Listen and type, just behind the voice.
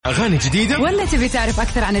أغاني جديدة، ولا تبي تعرف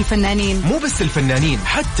أكثر عن الفنانين؟ مو بس الفنانين،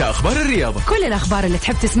 حتى أخبار الرياضة، كل الأخبار اللي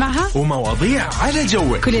تحب تسمعها ومواضيع على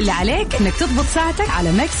جوك. كل اللي عليك إنك تضبط ساعتك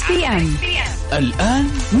على ميكس بي ام.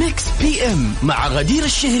 الآن ميكس بي ام مع غدير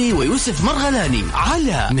الشهري ويوسف مرغلاني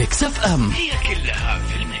على ميكس اف ام. هي كلها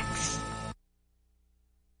في الميكس.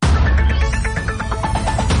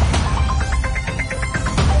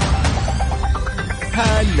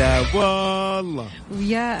 هلا والله،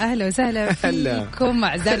 ويا أهلا وسهلا فيكم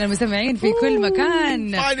أعزائنا المستمعين في كل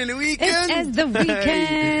مكان. فاينل ويكند، ذا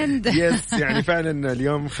ويكند. يس يعني فعلا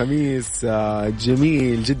اليوم خميس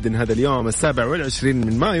جميل جدا. هذا اليوم 27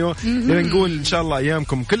 من مايو. نبي نقول إن شاء الله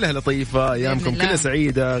أيامكم كلها لطيفة، أيامكم كلها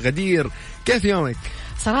سعيدة. غدير كيف يومك؟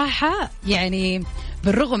 صراحة يعني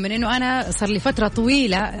بالرغم من انه انا صار لي فتره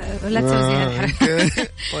طويله لا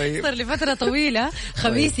تسوي صار لي فتره طويله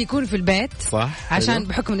خميس يكون في البيت، صح، عشان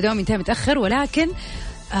بحكم ان دوامي ينتهي متاخر، ولكن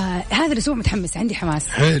هذا الاسبوع متحمس، عندي حماس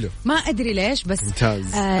حلو، ما ادري ليش بس ممتاز.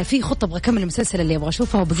 في خطه ابغى اكمل المسلسل اللي ابغى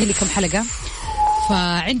اشوفه وبقي لي كم حلقه،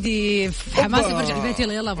 فعندي حماس برجع البيت.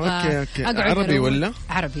 يلا ابغى اقعد. عربي ولا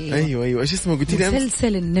عربي؟ ايوه ايش اسمه قلتي لي؟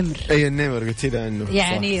 مسلسل النمر. اي النمر قلتي لي عنه،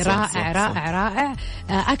 يعني صح رائع صح صح رائع صح. رائع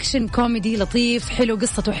اكشن كوميدي لطيف حلو،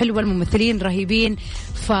 قصته حلوه، الممثلين رهيبين،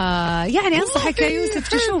 فيعني انصحك يا يوسف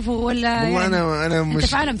تشوفه. ولا يعني انا مش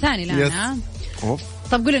في عالم ثاني الان.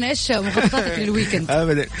 طب قول لنا ايش مخططاتك للويكند؟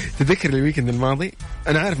 ابدا. تتذكر الويكند الماضي؟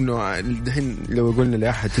 انا عارف انه الحين لو قلنا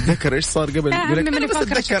لاحد تتذكر ايش صار قبل، يقول لك بس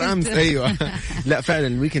اتذكر امس. ايوه لا فعلا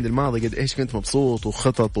الويكند الماضي قد ايش كنت مبسوط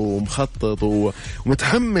وخطط ومخطط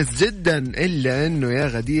ومتحمس جدا، الا انه يا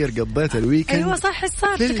غدير قضيت الويكند ايوه صح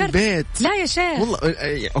صار في البيت. لا يا شيخ والله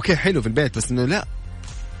اوكي حلو في البيت، بس انه لا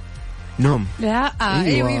نوم. لا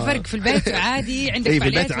ايوه فرق في البيت عادي. عندك في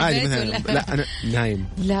البيت عادي مثلا. لا انا نايم.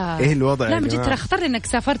 لا ايه الوضع؟ لا من جد ترى اختار انك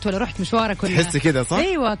سافرت ولا رحت مشوارك ولا تحس كذا صح؟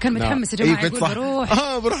 ايوه كان متحمس يا جماعه يقول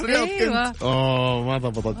بروح الرياض. أيوة. كنت ما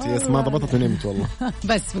ضبطت. يس ما ضبطت ونمت والله.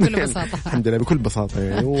 بس بكل بساطه الحمد لله بكل بساطه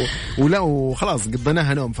يعني ولا وخلاص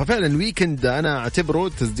قضيناها نوم. ففعلا الويكند انا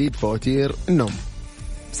اعتبره تسديد فواتير النوم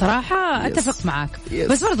صراحة. أتفق معك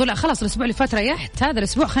بس برضو لا خلاص الأسبوع اللي فات ريحت، هذا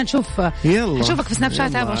الأسبوع خلينا نشوف. أشوفك في سناب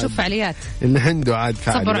شات، أبغى أشوف فعاليات اللي عنده عاد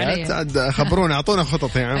فعاليات. عاد خبرونا أعطونا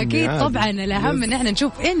خطط يا عمي. أكيد طبعا الأهم إن إحنا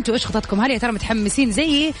نشوف أنتوا إيش خططكم، هل يا ترى متحمسين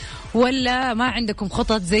زيي ولا ما عندكم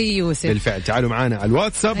خطط زي يوسف؟ بالفعل تعالوا معنا على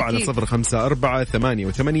الواتساب على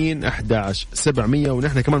 0548811700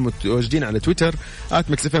 ونحن كمان متواجدين على تويتر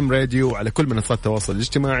 @mixfmradio وعلى كل منصات التواصل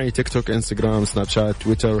الاجتماعي، تيك توك، انستغرام، سناب شات،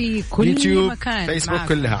 تويتر، في كل يوتيوب، مكان فيسبوك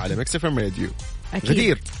معكم. كلها على ميكس اف ام راديو.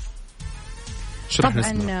 غدير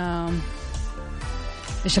طبعا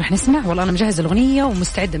ايش رح نسمع؟ والله انا مجهز الاغنيه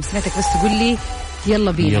ومستعده، مستنيتك بس تقول لي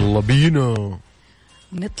يلا بينا. يلا بينا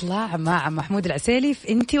نطلع مع محمود العسيلي في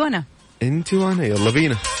انتي وانا. انتي وانا يلا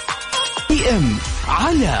بينا. بي ام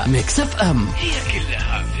على ميكس اف ام، هي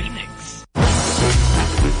كلها في الميكس.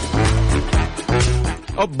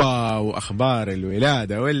 أوبا وأخبار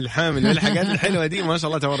الولادة والحمل والحاجات الحلوة دي ما شاء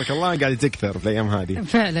الله تبارك الله قاعد تكثر في الأيام هذه.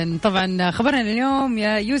 فعلا طبعا خبرنا اليوم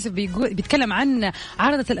يا يوسف بيتكلم عن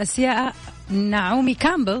عارضة الأزياء نعومي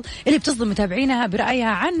كامبل اللي بتصدم متابعينها برأيها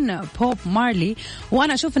عن بوب مارلي،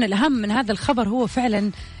 وأنا أشوف أن الأهم من هذا الخبر هو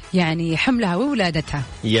فعلا يعني حملها وولادتها.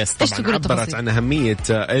 يس طبعا عبرت عن أهمية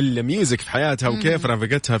الميوزك في حياتها وكيف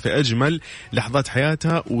رافقتها في أجمل لحظات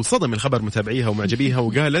حياتها، وصدم الخبر متابعيها ومعجبيها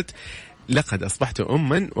وقالت لقد أصبحت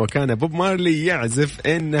أما وكان بوب مارلي يعزف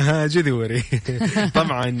إنها جذوري.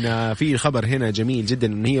 طبعا في خبر هنا جميل جدا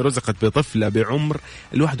إن هي رزقت بطفلة بعمر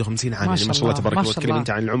 51 عام. ما شاء الله تبارك الله. تكلم أنت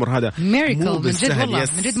عن العمر هذا مو بالسهل.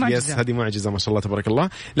 يس هذه معجزة ما شاء الله تبارك الله.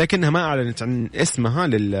 لكنها ما أعلنت عن اسمها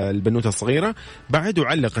للبنوتة الصغيرة بعد،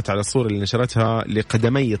 وعلقت على الصورة اللي نشرتها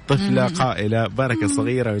لقدمي الطفلة قائلة بركة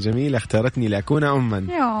صغيرة وجميلة اختارتني لأكون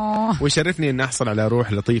أما وشرفني أن أحصل على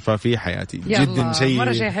روح لطيفة في حياتي. جدا شيء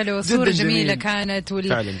مرة شيء حلو، صورة جميلة كانت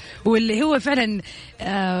واللي هو فعلا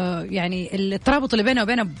يعني الترابط اللي بينه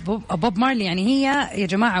وبين بوب مارلي، يعني هي يا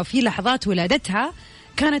جماعة في لحظات ولادتها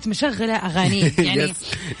كانت مشغلة أغاني يعني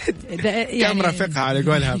كم رفقها على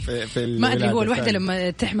قولها في ما أدري. هو الوحدة لما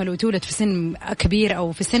تحمل وتولد في سن كبير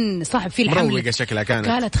أو في سن صاحب فيه الحمل مروقة شكلها كانت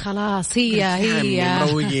قالت خلاص هي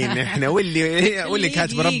مروقين إحنا واللي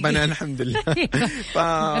كاتب ربنا الحمد لله.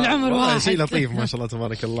 العمر واحد شيء لطيف ما شاء الله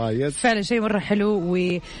تبارك الله. فعلا شيء مرة حلو،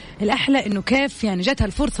 والأحلى إنه كيف يعني جاتها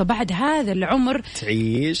الفرصة بعد هذا العمر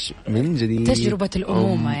تعيش من جديد تجربة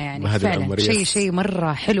الأمومة يعني فعلا شيء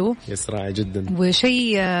مرة حلو رائع جدا وشيء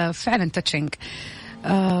فعلا تاتشينج.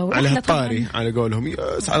 على هالطاري على قولهم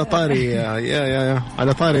يس على طاري يا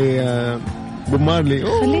على طاري بوب مارلي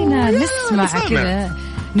خلينا نسمع كذا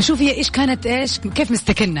نشوف هي إيش كانت إيش كيف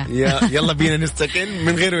مستكنة. يلا بينا نستكن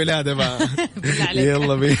من غير ولادة بقى.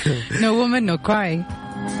 يلا بينا. No woman no cry.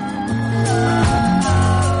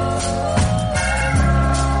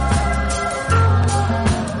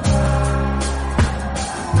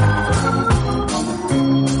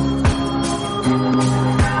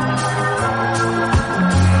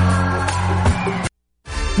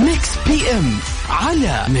 ميكس بي ام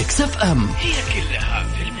على ميكس اف ام. هي كلها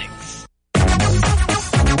في الميكس.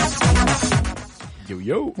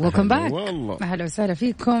 يو ويلكم باك. اهلا وسهلا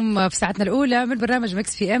فيكم في ساعتنا الاولى من برنامج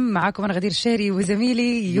ميكس بي ام. معاكم انا غدير الشهري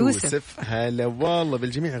وزميلي يوسف. هلا والله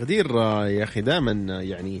بالجميع. غدير يا اخي دائما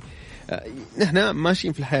يعني نحن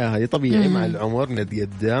ماشيين في الحياة هذه طبيعي. مع العمر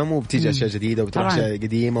نتقدم وبتيجي أشياء جديدة وبتروح أشياء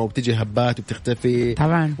قديمة وبتيجي هبات وبتختفي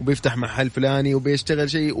طبعا. وبيفتح محل فلاني وبيشتغل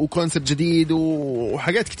شيء وكونسبت جديد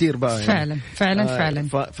وحاجات كتير بقى يعني. فعلا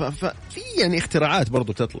ففي يعني اختراعات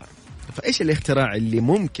برضو تطلع. فإيش الاختراع اللي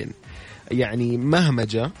ممكن يعني مهما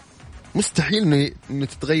جاء مستحيل إنه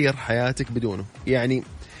تتغير حياتك بدونه؟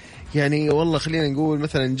 يعني والله خلينا نقول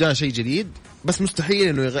مثلا جاء شيء جديد بس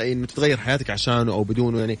مستحيل انه تتغير حياتك عشانه او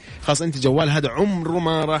بدونه. يعني خلاص انت جوال هذا عمره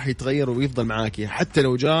ما راح يتغير ويفضل معاكي حتى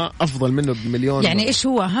لو جاء افضل منه بمليون. يعني ايش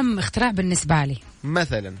هو اهم اختراع بالنسبه لي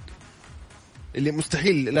مثلا اللي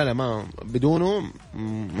مستحيل لا ما بدونه؟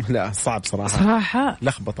 لا صعب صراحه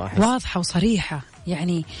لخبطه احس واضحه وصريحه.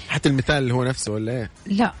 يعني حتى المثال اللي هو نفسه ولا ايه؟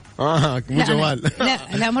 لا مو جوال.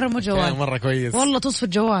 لا مره مو جوال. مره كويس والله تصفي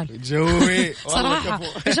الجوال جوي صراحه.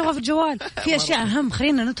 تشوف الجوال في اشياء اهم.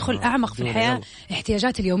 خلينا ندخل اعمق في الحياه.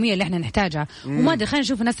 احتياجات اليوميه اللي احنا نحتاجها وما ادري خلينا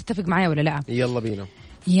نشوف الناس تتفق معايا ولا لا. يلا بينا.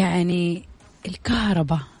 يعني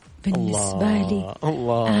الكهرباء بالنسبه لي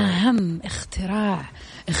اهم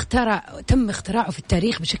تم اختراعه في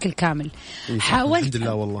التاريخ بشكل كامل. حاولت الحمد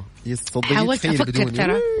لله والله حاولت افكر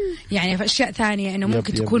ترى يعني في اشياء ثانيه انه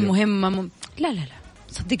ممكن تكون مهمه لا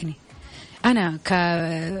صدقني أنا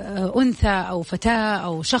كأنثى أو فتاة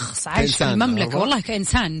أو شخص عايش في المملكة والله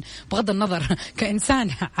كإنسان بغض النظر كإنسان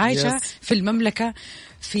عايشة في المملكة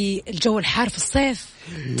في الجو الحار في الصيف.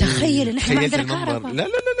 تخيل إن إحنا ما عندنا كهرباء.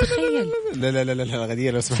 لا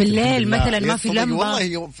غدير في الليل مثلا ما في لمبة.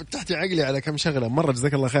 والله فتحتي عقلي على كم شغلة مرة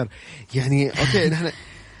جزاك الله خير. يعني أوكي نحن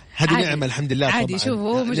هذه نعمة الحمد لله عادي. شوف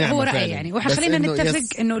هو رأي يعني وخلينا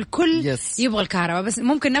نتفق إنه الكل يبغى الكهرباء. بس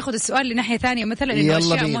ممكن ناخذ السؤال لناحية ثانية مثلا إنه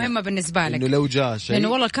أشياء مهمة بالنسبة لك إنه لو جاء شيء لأنه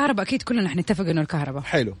والله الكهرباء أكيد كلنا نتفق إنه الكهرباء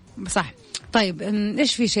حلو صح. طيب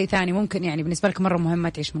إيش في شيء ثاني ممكن يعني بالنسبة لك مرة مهمة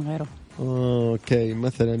تعيش من غيره؟ أوكي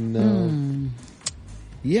مثلا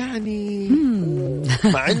يعني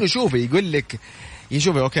مع إنه شوفي يقول لك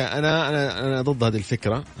يشوفي اوكي انا ضد هذه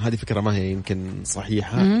الفكره. هذه فكره ما هي يمكن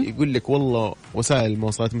صحيحه. يقول لك والله وسائل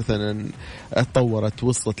المواصلات مثلا اتطورت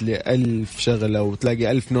وصلت ل1000 شغله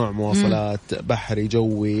وتلاقي 1000 نوع مواصلات بحري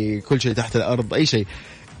جوي كل شيء تحت الارض اي شيء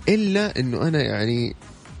الا انه انا يعني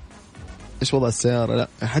ايش وضع السياره؟ لا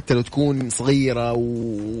حتى لو تكون صغيره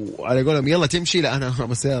وعلى قولهم يلا تمشي لا انا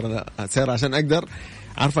بالسياره لا سياره عشان اقدر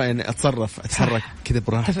عارفه يعني اتصرف اتحرك كذا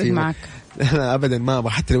براحتي. اتفق معك. أنا أبدا ما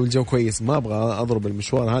أبغى حتى لو الجو كويس ما أبغى أضرب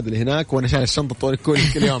المشوار هذا اللي هناك وأنا شايل الشنطة طول كل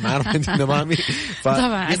يوم عارف أنت نظامي.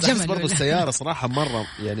 طبعا أحس برضو السيارة صراحة مرة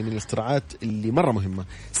يعني من الاختراعات اللي مرة مهمة.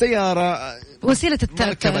 سيارة وسيلة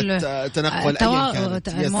تنقل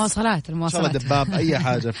المواصلات إن شاء الله دباب أي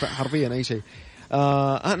حاجة حرفيا أي شيء.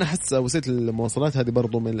 أنا أحس وسيلة المواصلات هذه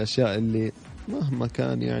برضو من الأشياء اللي مهما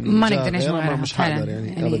كان يعني ما نقدر نجمعها مش حاضر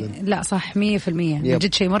يعني أبدا. لا صح 100% من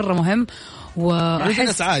جد شيء مرة مهم.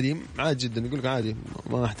 وأحس عادي جدا يقولك عادي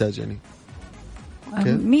ما أحتاج يعني.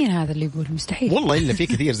 مين هذا اللي يقول مستحيل؟ والله إلا في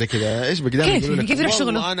كثير زي كذا إيش بقدر كيف يروح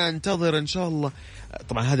شغله؟ أنا أنتظر إن شاء الله.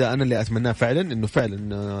 طبعا هذا أنا اللي أتمناه فعلا إنه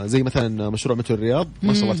فعلا زي مثلا مشروع مترو الرياض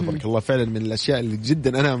ما شاء الله تبارك الله فعلا من الأشياء اللي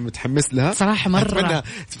جدا أنا متحمس لها صراحة مرة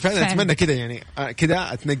فعلا أتمنى كذا يعني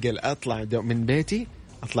كذا أتنقل أطلع من بيتي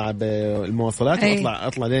أطلع بالمواصلات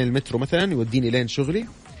وأطلع لين المترو مثلا يوديني لين شغلي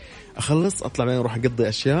أخلص أطلع بعدين أروح أقضي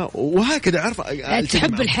أشياء وهكذا عارفة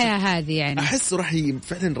تحب الحياة هذه يعني. أحس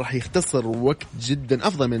فعلا راح يختصر وقت جدا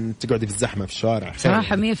أفضل من تقعدي في الزحمة في الشوارع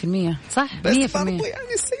صراحة 100% صح 100%. بس برضو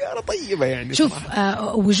يعني السيارة طيبة يعني شوف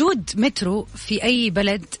وجود مترو في أي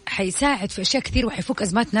بلد حيساعد في أشياء كثير وحيفك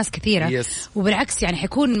أزمات ناس كثيرة. وبالعكس يعني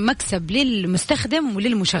حيكون مكسب للمستخدم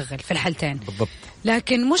وللمشغل في الحالتين بالضبط.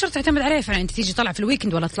 لكن مو شرط تعتمد عليه فعلا. انت تيجي طلع في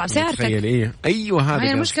الويكند ولا تطلع بسيارتك. تخيل ايه ايوه هذا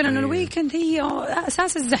هي المشكله انه الويكند هي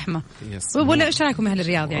اساس الزحمه. ولا ايش رايكم اهل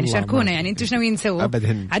الرياض يعني شاركونا يعني انتم ايش ناويين تسووا؟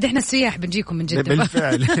 ابدا عاد احنا السياح بنجيكم من جده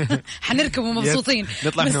بالفعل حنركب ومبسوطين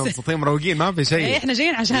نطلع احنا مبسوطين مروقين ما في شيء احنا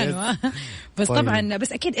جايين عشانه بس طيب. طبعا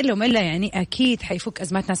بس اكيد الا وما الا يعني اكيد حيفك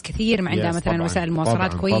ازمات ناس كثير ما عندها مثلا وسائل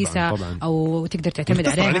المواصلات كويسه طبعاً. او تقدر تعتمد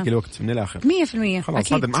عليها عليك الوقت من الاخر 100%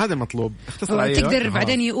 خلاص هذا المطلوب تقدر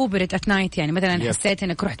بعدين يوبرت ات نايت يعني مثلا حسيت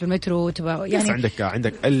انك رحت بالمترو تبغى يعني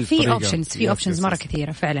عندك 1000 في اوبشنز مره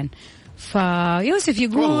كثيره فعلا. فيوسف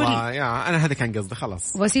يقول والله انا هذا كان قصدي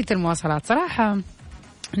خلاص وسيله المواصلات صراحه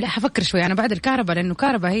لا حفكر شوي أنا بعد الكهرباء لأنه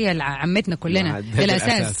الكهرباء هي اللي عمتنا كلنا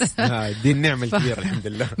الأساس دي النعمة الكبيرة الحمد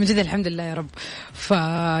لله من جد الحمد لله يا رب.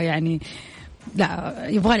 فيعني لا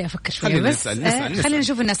يبغالي أفكر شوي بس خلينا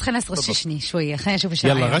نشوف الناس خلينا تغششني شوية خلينا نشوف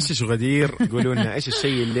الشيء يلا غشش وغدير قولوا لنا إيش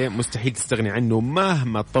الشيء اللي مستحيل تستغني عنه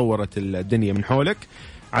مهما تطورت الدنيا من حولك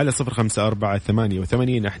على 0548811700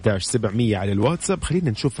 على الواتساب.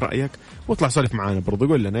 خلينا نشوف رأيك واطلع سولف معانا برضو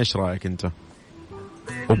قول لنا إيش رأيك أنت.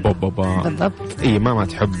 بالضبط اي ما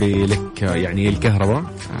تحبي لك يعني الكهرباء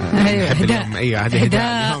ايوه اليوم اي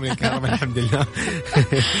اليوم الكهرباء الحمد لله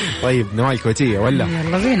طيب نوايا الكويتية ولا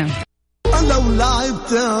يلا بينا. لو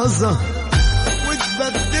لعبت أزه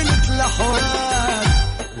وتبدلت لحوات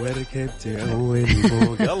وركبت اول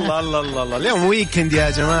فوق الله الله الله الله اليوم ويكند يا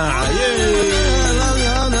جماعة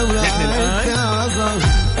نحن الآن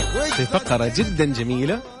في فقرة جدا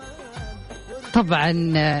جميلة طبعا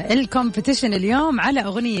الكومبيتيشن اليوم على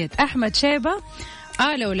أغنية أحمد شيبة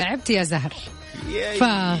لو لعبت يا زهر.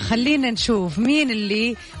 فخلينا نشوف مين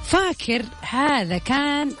اللي فاكر هذا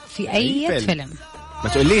كان في أي فيلم. ما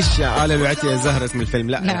تقوليش لو لعبت يا زهر اسم الفيلم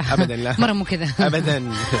لا أبدا لا مرة مو كذا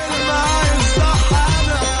أبدا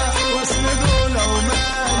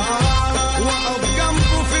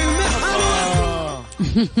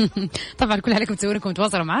طبعا كل عليكم تسوون انكم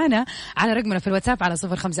تواصلوا معنا على رقمنا في الواتساب على 0548811700.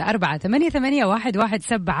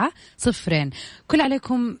 كل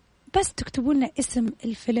عليكم بس تكتبوا لنا اسم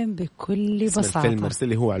الفيلم بكل بساطة. الفيلم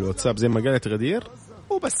ارسلي هو على الواتساب زي ما قالت غدير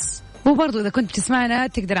وبس. وبرضو إذا كنت بتسمعنا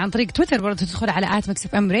تقدر عن طريق تويتر برضو تدخل على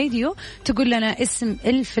 @mixfm راديو تقول لنا اسم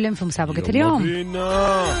الفيلم في مسابقة اليوم.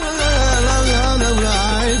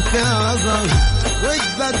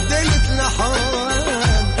 وتبدلت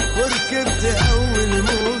لحوان وركبت أول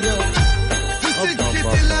موجة في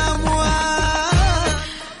سكة الأموال.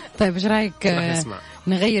 طيب إيش رأيك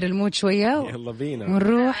نغير المود شوية يلا بينا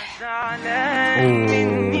ونروح.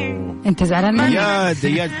 أنت زعلان مني يا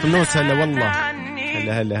دياد فلوس هلا والله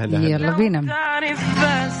هلا يلا بينا. تعرف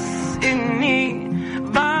بس إني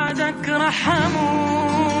بعدك رحمون.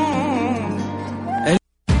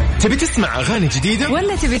 تبي تسمع أغاني جديدة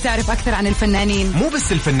ولا تبي تعرف أكثر عن الفنانين؟ مو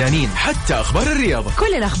بس الفنانين حتى أخبار الرياضة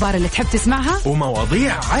كل الأخبار اللي تحب تسمعها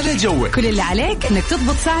ومواضيع على جوك. كل اللي عليك إنك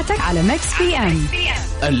تضبط ساعتك على ميكس بي ام.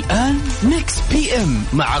 الآن ميكس بي ام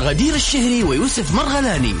مع غدير الشهري ويوسف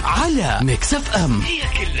مرغلاني على ميكس اف ام. هي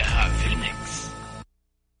كلها في الميكس.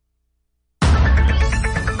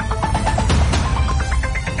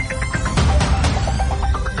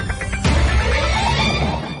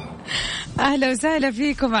 أهلا وسهلا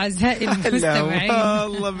فيكم أعزائي المستمعين.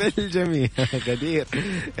 والله بالجميع غدير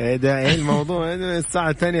ده الموضوع الساعة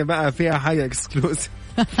الثانية بقى فيها حاجة اكسكلوسيف.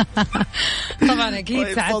 طبعا أكيد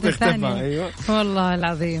ساعتنا الثانية أيوة. والله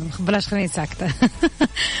العظيم بلاش خليني ساكتة.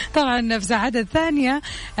 طبعا في ساعتنا الثانية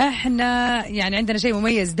احنا يعني عندنا شيء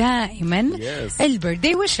مميز دائما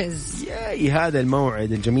البيرثدي ويشز. ياي هذا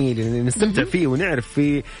الموعد الجميل اللي نستمتع فيه ونعرف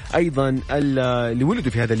فيه أيضا اللي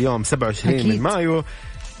ولدوا في هذا اليوم 27 أكيد. من مايو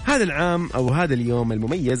هذا العام أو هذا اليوم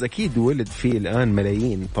المميز أكيد ولد فيه الآن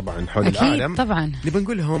ملايين طبعا حول أكيد العالم. طبعا نبي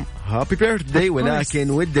نقول لهم هابي بيرثداي ولكن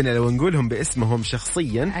ودنا لو نقولهم باسمهم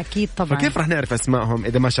شخصيا أكيد طبعا. فكيف راح نعرف أسمائهم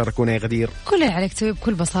إذا ما شاركونا يا غدير؟ كل اللي عليك تسويه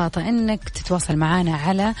بكل بساطة إنك تتواصل معنا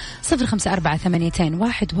على 0548811700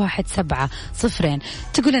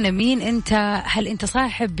 تقول لنا مين أنت، هل أنت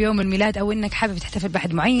صاحب يوم الميلاد أو إنك حابب تحتفل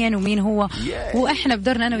بأحد معين ومين هو. وإحنا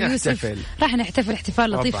بدورنا أنا ويوسف راح نحتفل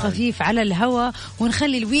احتفال لطيف خفيف على الهواء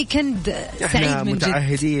ونخلي ويكند سعيد من جد.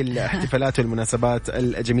 متعهدين الاحتفالات والمناسبات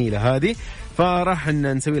الجميلة هذه فراح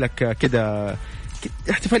نسوي لك كده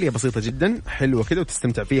احتفالية بسيطة جدا حلوة كده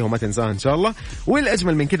وتستمتع فيها وما تنساها إن شاء الله.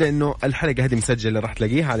 والأجمل من كده إنه الحلقة هذه مسجلة راح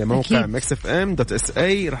تلاقيها على موقع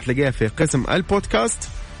mixfm.sa راح تلاقيها في قسم البودكاست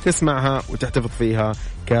تسمعها وتحتفظ فيها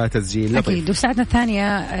كتسجيل لطيف. أكيد. وفي ساعتنا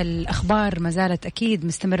الثانية الأخبار ما زالت أكيد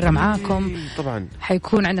مستمرة معاكم طبعا.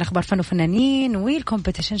 حيكون عندنا أخبار فن وفنانين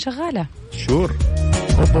والكومبيتيشن شغالة. شور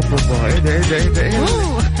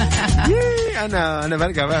إيه ده أنا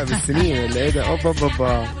برجع بقى بالسنين اللي إيه ده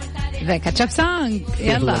ذا كاتشب سونج.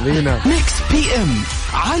 يلا بينا. ميكس بي ام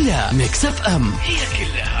على ميكس اف ام. هي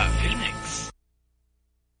كلها في الميكس.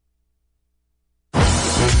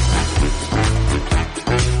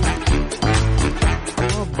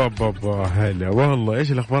 بابا هلا والله،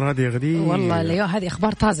 ايش الاخبار هذه يا غدير؟ والله اليوم هذه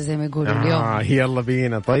اخبار طازه زي ما يقولوا اليوم. يلا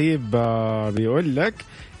بينا. طيب بيقول لك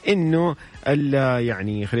انه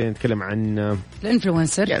يعني خلينا نتكلم عن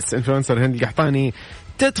الانفلونسر. يس، انفلونسر هند القحطاني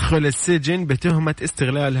تدخل السجن بتهمة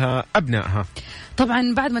استغلالها أبنائها.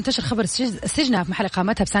 طبعا بعد ما انتشر خبر سجنها في محل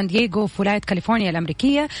إقامتها بسان دييغو في ولاية كاليفورنيا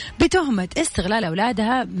الأمريكية بتهمة استغلال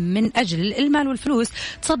أولادها من أجل المال والفلوس،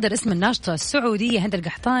 تصدر اسم الناشطة السعودية هند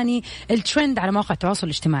القحطاني الترند على مواقع التواصل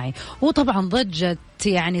الاجتماعي. وطبعا ضجت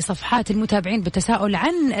يعني صفحات المتابعين بالتساؤل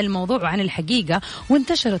عن الموضوع وعن الحقيقة،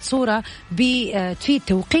 وانتشرت صورة بتفيد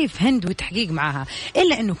توقيف هند والتحقيق معها،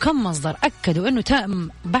 إلا أنه كم مصدر أكدوا أنه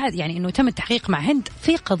تم التحقيق مع هند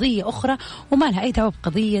في قضية أخرى وما لها أي دعوة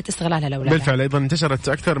بقضية استغلالها لأولادها. بالفعل أيضا انتشرت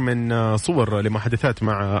أكثر من صور لمحادثات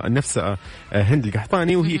مع نفسها هند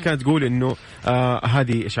القحطاني، وهي كانت تقول أنه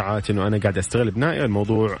هذه إشاعات أنه أنا قاعد أستغل أبنائي،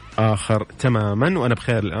 الموضوع آخر تماما وأنا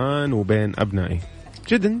بخير الآن وبين أبنائي.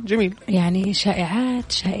 جدا جميل. يعني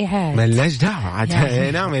شائعات ما لناش دعوة عاد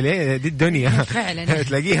يعني نعمل ايه، دي الدنيا فعلا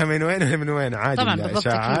تلاقيها من وين من وين عادي.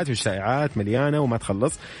 الشائعات والشائعات مليانة وما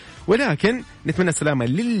تخلص، ولكن نتمنى السلامة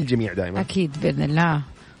للجميع دائما. أكيد بإذن الله.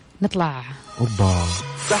 نطلع اوبا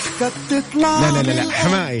ضحكة تطلع. لا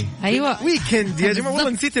حمائي. ايوه ويكند يا جماعه، والله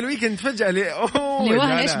نسيت الويكند فجأة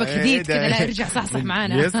لوهن اشبك جديد كذا. لا ارجع صح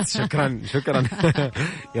معانا. يس شكرا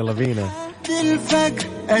يلا بينا. الفجر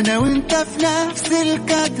انا وانت في نفس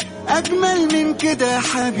الكادر، اجمل من كده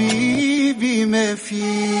حبيبي ما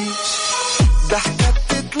فيش. ضحكة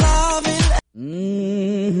تطلع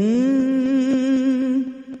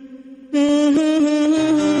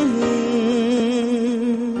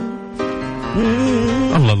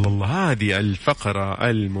الله هذه الفقرة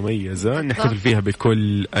المميزة نحتفل فيها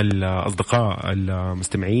بكل الأصدقاء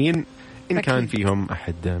المستمعين إن كان فيهم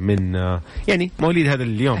أحد من يعني مواليد هذا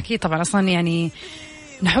اليوم. أكيد طبعا. أصلا يعني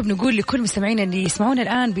نحب نقول لكل مستمعينا اللي يسمعونا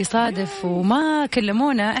الآن بيصادف وما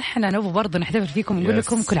كلمونا، إحنا نبغى برضه نحتفل فيكم ونقول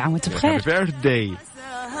لكم كل عام وانتم بخير. birthday.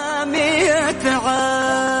 100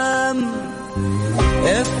 عام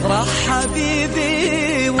افرح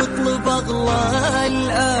حبيبي واطلب أغلى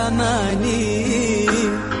الأماني،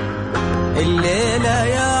 الليلة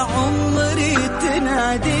يا عمري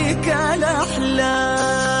تناديك الأحلام.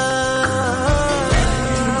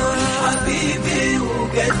 حبيبي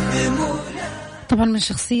وقدموا. طبعا من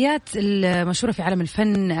الشخصيات المشهورة في عالم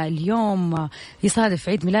الفن اليوم يصادف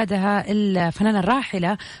عيد ميلادها الفنانة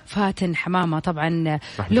الراحلة فاتن حمامة. طبعا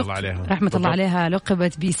رحمة الله عليها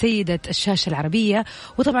لقبت بسيدة الشاشة العربية،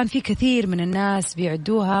 وطبعا في كثير من الناس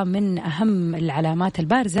بيعدوها من أهم العلامات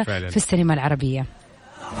البارزة فعلا في السينما العربية.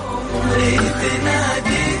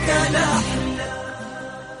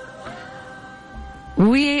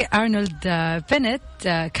 وأرنولد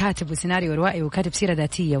بنت كاتب وسيناريو روائي وكاتب سيرة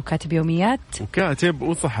ذاتية وكاتب يوميات وكاتب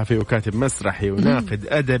وصحفي وكاتب مسرحي وناقد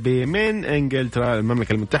أدبي من إنجلترا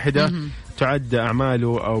المملكة المتحدة. تعد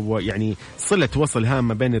أعماله أو يعني صلة وصل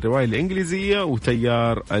هامة بين الرواية الإنجليزية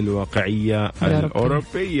وتيار الواقعية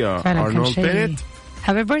الأوروبية. أرنولد بنت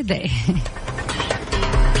هابي بيرثداي.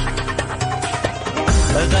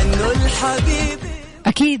 غنوا الحبيب.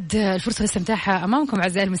 أكيد الفرصة لاستمتاعها أمامكم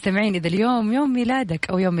أعزائي المستمعين. إذا اليوم يوم ميلادك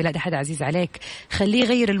أو يوم ميلاد أحد عزيز عليك، خليه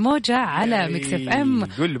يغير الموجة على ميكس اف ام.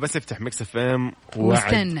 قول له بس افتح ميكس اف ام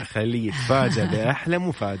واستنى، خليه يتفاجأ بأحلى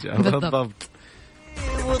مفاجأة. بالضبط.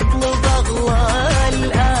 واطلب أغلى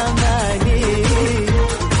الأماني،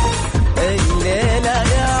 الليلة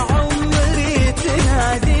يا عمري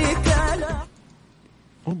تناديك.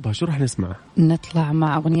 أوبا شو رح نسمع؟ نطلع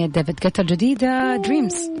مع أغنية ديفيد جيتا الجديدة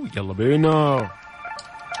دريمز. يلا بينا.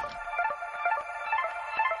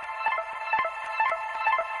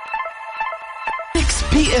 ميكس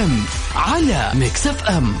بي ام على ميكس اف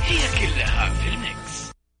ام. هي كلها في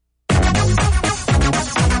الميكس.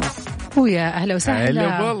 ويا أهلا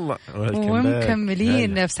وسهلا والله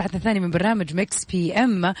ومكملين في ساعتنا الثانية من برنامج ميكس بي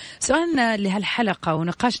ام. سؤالنا لهالحلقة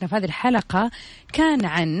ونقاشنا في هذه الحلقة كان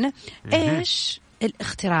عن إيش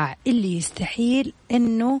الاختراع اللي يستحيل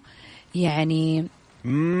إنه يعني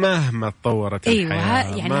مهما تطورت الحياة.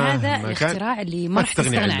 أيوة يعني هذا الاختراع اللي ما راح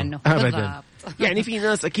تستغنى عنه أبدا. يعني في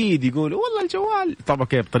ناس أكيد يقولوا والله الجوال، طب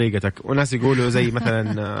أوكي بطريقتك، وناس يقولوا زي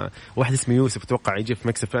مثلا واحد اسمه يوسف توقع يجي في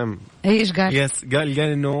ميكس اف ام. إيش قال؟ يس قال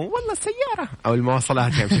إنه والله السيارة أو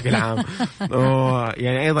المواصلات يعني بشكل عام.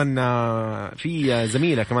 يعني أيضا في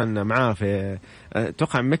زميلة كمان معاه في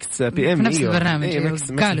اتوقع ميكس بي ام في نفس البرنامج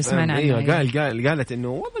قالوا سمعنا ايوه قالت انه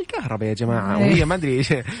والله الكهرباء يا جماعه وهي ما ادري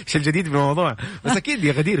ايش الجديد بالموضوع بس اكيد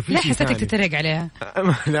يا غدير في شيء ثاني. لا حسيتك تتريق عليها.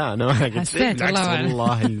 لا انا ما قلت بالعكس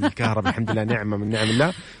والله الكهرباء الحمد لله نعمه من نعم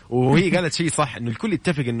الله. وهي قالت شيء صح انه الكل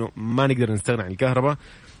يتفق انه ما نقدر نستغنى عن الكهرباء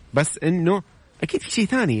بس انه اكيد في شيء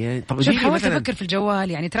ثاني يعني. طب شوف حاولت افكر في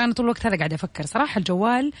الجوال يعني ترى انا طول الوقت هذا قاعد افكر صراحه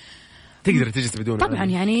الجوال تقدر تجلس بدونه طبعا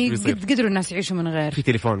يعني قدروا الناس يعيشوا من غير في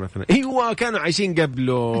تليفون مثلا. ايوه كانوا عايشين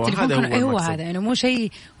قبله هذا هو ايوه هذا يعني مو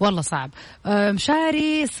شيء والله صعب.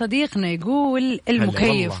 مشاري صديقنا يقول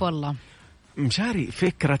المكيف والله مشاري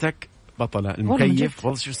فكرتك بطلة المكيف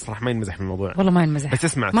والله شو الصراحة ما ينمزح من الموضوع والله ما ينمزح بس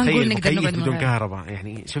اسمع تخيل مكيف بدون كهرباء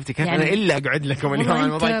يعني شفتي كيف يعني أنا إلا أقعد لكم اليوم على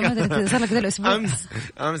الموضوع صار لك ذا الأسبوع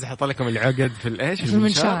أمس حط لكم العقد في الإيش في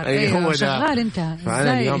المنشار أي هو شغال أنت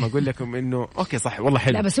فأنا اليوم أقول لكم إنه أوكي صح والله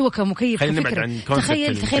حلو. لا بس هو كمكيف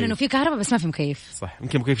تخيل إنه في كهرباء بس ما في مكيف صح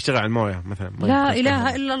يمكن مكيف يشتغل على المويه مثلا لا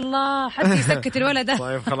إله إلا الله حتى يسكت الولد ده.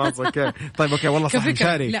 طيب خلاص أوكي طيب أوكي والله صح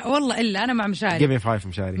مشاري لا والله إلا أنا مع مشاري give me 5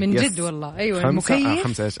 مشاري من جد والله أيوة المكيف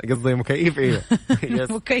 5 إيش قصدي مكيف إيه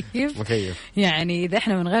مكيف يعني إذا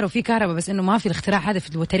إحنا من غيره في كهرباء بس إنه ما في الاختراع هذا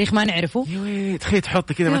في التاريخ ما نعرفه. تخيل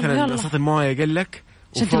تحط كذا مثلا صوت المويه يقول لك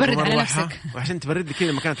عشان تبرد على نفسك وعشان تبرد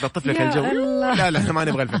كذا مكان تلطف لك الجو. لا ما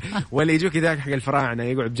نبغى ولا يجوك ذاك حق الفراعنه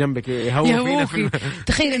يقعد جنبك يهوى فينا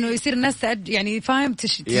تخيل انه يصير الناس يعني فاهم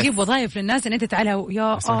تجيب وظائف للناس ان انت تعال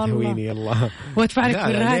يا الله يلا وادفع لك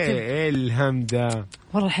بالراتب. ايه الهم ده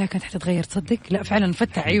والله الحياه كانت حتتغير تصدق. لا فعلا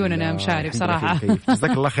فتح عيوننا يا مشاري بصراحه.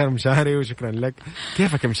 جزاك الله خير مشاري وشكرا لك.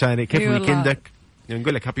 كيفك يا مشاري كيف ويكندك؟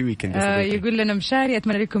 نقول لك هابي ويكند. يقول لنا مشاري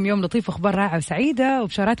أتمنى لكم يوم لطيف وأخبار رائعة وسعيدة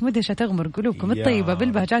وبشارات مدهشة تغمر قلوبكم الطيبة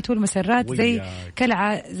بالبهجات والمسرات زي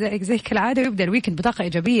كالعادة ويبدأ الويكند بطاقة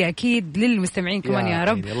إيجابية أكيد للمستمعين كمان يا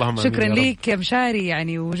رب. شكرا ليك يا مشاري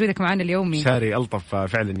يعني وجودك معنا اليومي. مشاري ألطف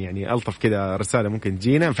فعلا يعني ألطف كده رسالة ممكن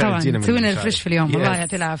تجينا فعلا تجينا من تسوينا الفريش في اليوم الله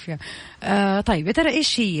يعطي العافية. طيب يا ترى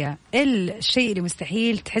إيش هي الشيء اللي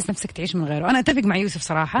مستحيل تحس نفسك تعيش من غيره؟ أنا أتفق مع يوسف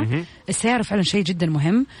صراحة السيارة فعلا شيء جدا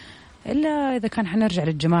مهم إلا إذا كان حنرجع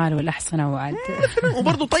للجمال والأحسنة وعد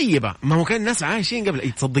وبرضه طيبة. ما هو كان الناس عايشين قبل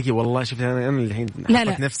أي تصدقي والله شفت أنا الحين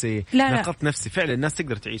نقطت نفسي نقطت نفسي فعلا الناس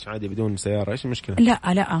تقدر تعيش عادي بدون سيارة. إيش المشكلة؟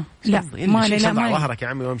 لا ما ظهرك يا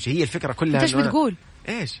عمي وامشي. هي الفكرة كلها إيش بتقول؟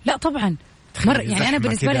 إيش؟ لا طبعا يعني أنا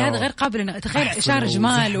بالنسبة لي هذا غير قابل. تخيل إشارة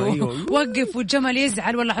جمال ووقف والجمل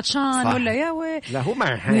يزعل ولا عطشان ولا يا وي. لا هو ما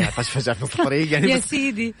يعطش فجأة في الطريق يعني يا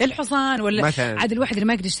سيدي الحصان ولا عاد الواحد اللي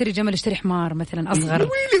ما يقدر يشتري جمل يشتري حمار مثلا أصغر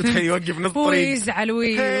يوقف نص الطريق ويزعل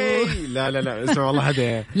لا اسمع والله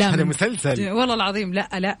هذا مسلسل والله العظيم.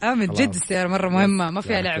 لا من جد السيارة مرة مهمة ما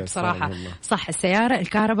فيها لعب صراحة. صح السيارة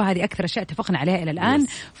الكهرباء هذه أكثر أشياء اتفقنا عليها إلى الآن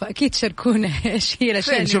فأكيد شاركونا إيش هي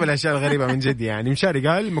الأشياء. نشوف الأشياء الغريبة من جد يعني. مشاري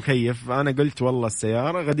قال مكيف أنا قلت والله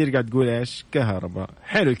السيارة. غدير قاعد تقول إيش كهرباء.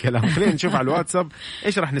 حلو الكلام. خلينا نشوف على الواتساب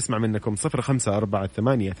إيش راح نسمع منكم 0548811700.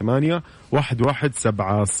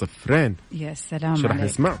 يا سلام شو راح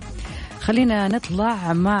نسمع؟ خلينا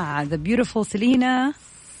نطلع مع The Beautiful Selena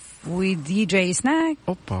ودي جي سناك.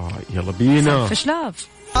 أوبا يلا بينا فشلاف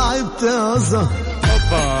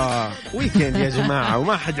أوبا ويكند يا جماعة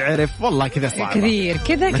وما حد عرف والله كذا صعب كثير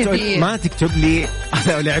ما تكتب لي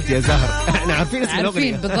أنا لعبت يا زهر. احنا عارفين اسم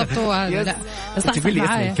الأغنية بالضبط هو هذا. لا صح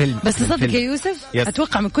معايا بس تصدق يا يوسف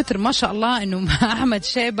أتوقع من كتر ما شاء الله إنه أحمد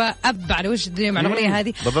شيبة أب على وجه الدنيا مع الأغنية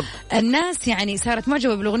هذه بالضبط. الناس يعني صارت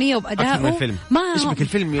معجبة بالأغنية وبأدائه. ما اسمك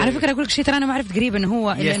الفيلم على فكرة أقول لك شيء ترى أنا ما عرفت قريب إنه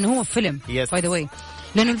هو إنه هو فيلم باي ذا واي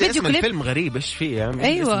لأنه الفيديو كليب الفيلم غريب إيش فيه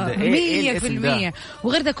أيوة 100%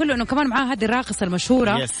 وغير ده كله إنه كمان معاه هذه الراقصة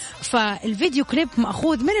المشهورة فالفيديو كليب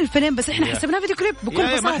مأخوذ من الفيلم بس إحنا حسبناه فيديو كليب بكل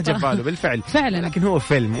بساطة. ما حد باله بالفعل فعلا لكن هو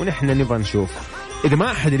فيلم ونحن نبغى نشوف. إذا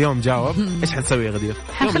ما أحد اليوم جاوب إيش حنسوي يا غدير؟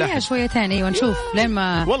 حنخليها شوية تاني ونشوف لين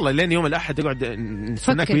ما والله لين يوم الأحد يقعد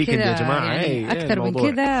نستناك ويكند يا جماعة يعني أكثر من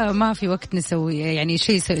كذا ما في وقت نسوي يعني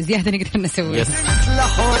شيء زيادة نقدر نسويه.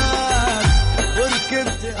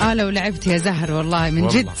 لو لعبت يا زهر والله من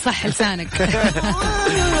جد صح لسانك.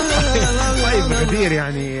 طيب غدير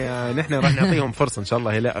يعني نحن راح نعطيهم فرصة إن شاء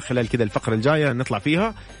الله خلال كذا الفقرة الجاية نطلع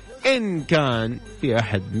فيها إن كان في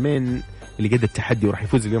أحد من اللي قد التحدي وراح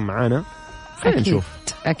يفوز اليوم معانا. خلينا نشوف.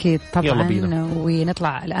 أكيد طبعا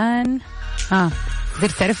ونطلع الآن.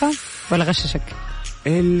 قدرت تعرفها ولا غششك؟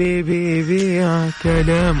 اللي بيبيع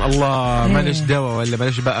كلام الله مالش دواء ولا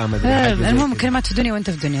مالش بقى المهم كلمات في دنيا وانت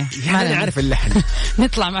في دنيا يعني أنا عارف اللحن.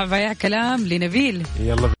 نطلع مع بياع كلام لنبيل.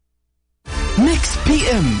 يلا ميكس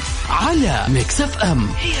بي ام على ميكس اف ام.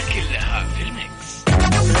 هي كلها في الميكس.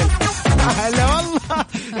 لا والله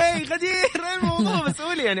اي غدير الموضوع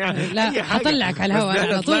مسؤولي يعني. لا اطلعك على الهواء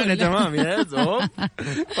على طول. تمام يا زوب.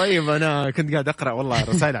 طيب انا كنت قاعد اقرا والله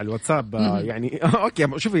رسائل على الواتساب يعني اوكي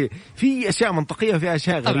شوفي في اشياء منطقيه وفي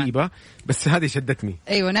اشياء غريبه بس هذه شدتني.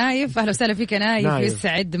 ايوه نايف اهلا وسهلا فيك نايف.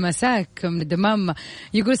 يسعد مساك من الدمام.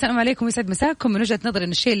 يقول السلام عليكم يسعد مساكم. من وجهه نظري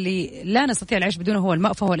ان الشيء اللي لا نستطيع العيش بدونه هو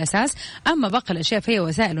الماء فهو الاساس. اما باقي الاشياء فهي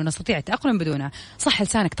وسائل ونستطيع التاقلم بدونها. صح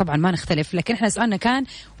لسانك طبعا ما نختلف لكن احنا سؤالنا كان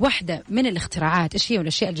واحده من الاختراعات ايش هي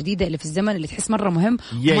والاشياء الجديده اللي في الزمن اللي تحس مره مهم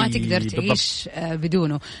وما تقدر تعيش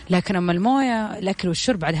بدونه. لكن اما المويه الاكل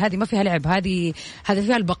والشرب بعد هذه ما فيها لعب. هذه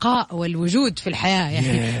فيها البقاء والوجود في الحياه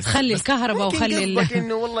يعني. خلي الكهرباء وخلي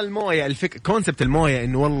انه والله المويه كونسبت المويه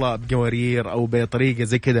انه والله بقوارير او بطريقه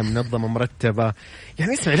زي كذا منظمه مرتبه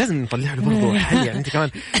يعني. اسمعي لازم نطلع له برضه حل يعني. انت كمان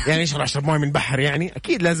يعني ايش راح اشرب مويه من بحر يعني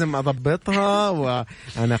اكيد لازم اضبطها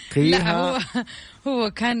وانقيها. لا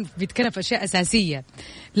هو كان بيتكلم في اشياء اساسيه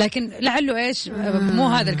لكن لعله ايش مو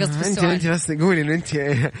هذا القصد في السؤال. انت بس قولي انه انت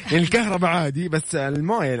يعني الكهرباء عادي بس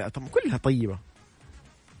المويه لا طب كلها طيبه.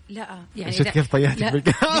 لا يعني شفت كيف طيحتك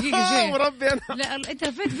بالكهرباء وربي انا. لا انت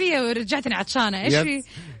لفيت فيها ورجعتني عطشانه. ايش في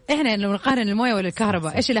احنا لو نقارن المويه ولا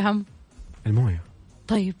الكهرباء ايش الاهم؟ المويه.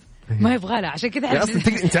 طيب ما يبغى لها عشان كذا اصلا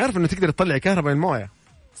انت عارف انه تقدر تطلع كهرباء من المويه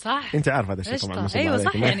صح؟ انت عارف هذا الشيء طبعا. ايوه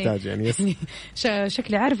صح يعني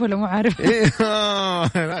شكلي عارف ولا مو عارف؟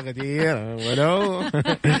 لا غدير ولو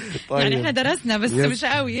طيب. يعني احنا درسنا بس مش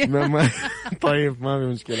قوي. طيب ما في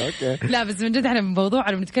مشكله اوكي. لا بس من جد احنا من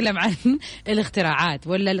موضوع بنتكلم عن الاختراعات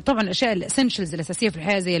ولا طبعا الاشياء الاسنشلز الاساسيه في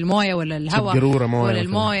الحياه زي المويه ولا الهواء ولا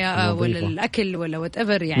المويه ولا الاكل ولا وات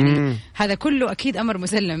ايفر يعني. هذا كله اكيد امر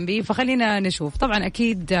مسلم به. فخلينا نشوف. طبعا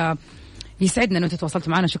اكيد يسعدنا أنه تتواصلت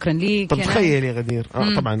معنا. شكرا ليك. طب تخيلي غدير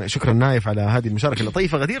طبعا شكرا نايف على هذه المشاركة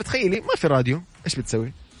اللطيفة. غدير تخيلي ما في راديو إيش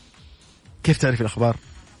بتسوي؟ كيف تعرفي الأخبار؟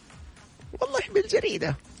 والله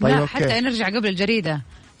بالجريدة. طيب لا حتى نرجع قبل الجريدة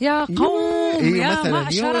يا قوم يا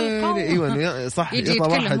معشر القوم. ايوه صح. يجي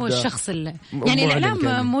يتكلم هو الشخص اللي يعني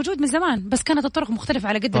الاعلام موجود من زمان بس كانت الطرق مختلفه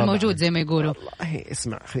على قد الموجود زي ما يقولوا. والله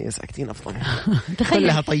اسمع خلينا ساكتين افضل.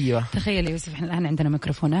 كلها طيبه. تخيل يا يوسف احنا الان عندنا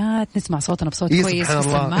ميكروفونات نسمع صوتنا بصوت كويس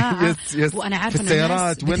وسماعه وانا عارفه في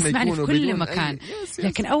السيارات وين ما يكونوا في كل مكان.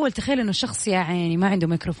 لكن اول تخيل انه الشخص يعني ما عنده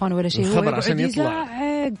ميكروفون ولا شيء هو عشان يطلع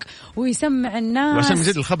ويسمع الناس عشان من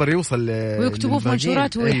جد الخبر يوصل ويكتبوه في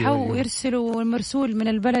منشورات ويرسلوا المرسول من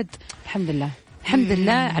البلد. الحمد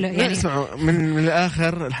لله على يعني اسمعوا من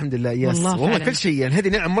الاخر الحمد لله يس والله كل شيء يعني هذه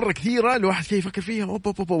نعم مره كثيره الواحد فيه يفكر فيها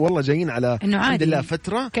والله جايين على الحمد لله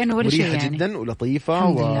فتره مريحه جدا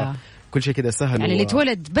ولطيفه كل شيء كده سهل يعني اللي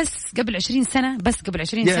اتولد بس قبل 20 سنة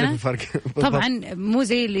يعني فرق طبعا مو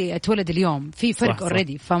زي اللي اتولد اليوم في فرق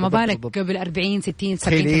اوريدي. فما بالك قبل 40 60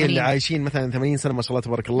 70 80 اللي عايشين مثلا 80 سنة ما شاء الله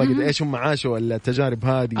تبارك الله قد ايش هم عاشوا التجارب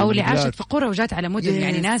هذه او اللي عاشت في قرى وجات على مدن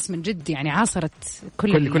يعني ناس من جد يعني عاصرت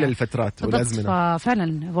كل الفترات والازمنه.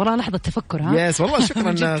 ففعلا والله لحظه تفكر يس والله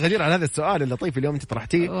شكرا غدير على هذا السؤال اللطيف اليوم انت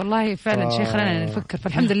طرحتيه. والله فعلا شيء خلينا نفكر.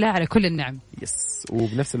 فالحمد لله على كل النعم. يس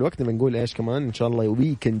وبنفس الوقت بنقول ايش كمان ان شاء الله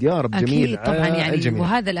ويكند يا رب جميل طبعا يعني الجميع.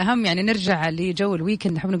 وهذا الأهم يعني نرجع لجو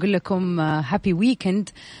الويكند. نحب نقول لكم هابي ويكند.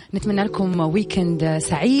 نتمنى لكم ويكند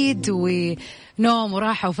سعيد ونوم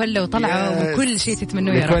وراحة وفلة وطلعة وكل شيء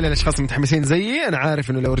تتمنوه يا رب. كل الأشخاص المتحمسين زيي أنا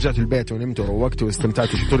عارف إنه لو رجعتوا البيت ونمتوا وروقتوا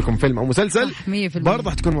واستمتعتوا وشفتوا لكم فيلم أو مسلسل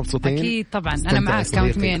برضه حتكونوا مبسوطين. أكيد طبعا أنا معك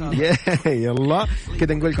كاونت مين. يلا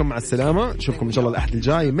كده نقول لكم مع السلامة. نشوفكم إن شاء الله الأحد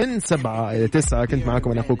الجاي من 7 إلى 9. كنت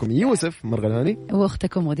معكم أنا أخوكم يوسف مرغلاني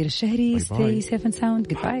وأختكم غدير الشهري. Stay safe and sound.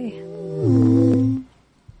 Goodbye.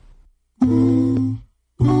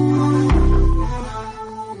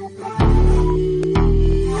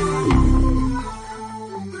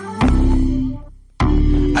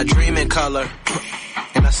 I dream in color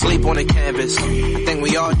and I sleep on a canvas. I think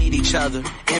we all need each other.